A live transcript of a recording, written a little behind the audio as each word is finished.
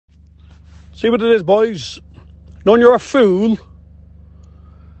See what it is, boys. Knowing you're a fool,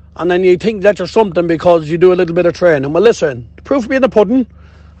 and then you think that you're something because you do a little bit of training. Well, listen, the proof will be in the pudding.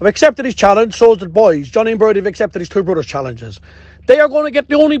 I've accepted his challenge, so has the boys. Johnny and Brody have accepted his two brothers' challenges. They are going to get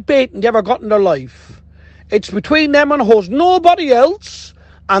the only baiting they ever got in their life. It's between them and us, nobody else.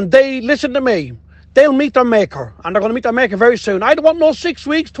 And they, listen to me, they'll meet their maker. And they're going to meet their maker very soon. I don't want no 6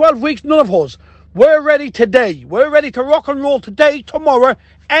 weeks, 12 weeks, none of us. We're ready today. We're ready to rock and roll today, tomorrow,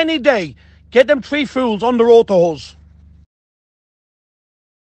 any day. Get them three fools on the road to us.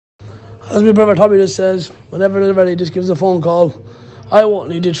 As my brother Tommy just says, whenever they're ready, just give us a phone call. I won't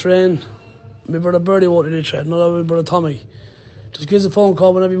need to train. My brother Birdie won't need to train. Not my brother Tommy. Just give us a phone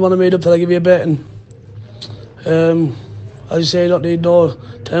call whenever you want to meet up till I give you a betting. As you say, you don't need no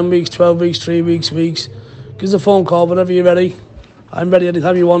 10 weeks, 12 weeks, 3 weeks, weeks. Give us a phone call whenever you're ready. I'm ready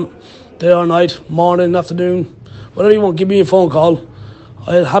anytime you want. Day or night, morning, afternoon. Whatever you want, give me a phone call.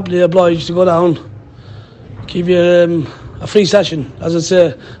 I'll happily oblige to go down. Give you a free session. As I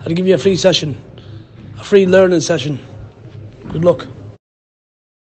say, I'll give you a free session. A free learning session. Good luck.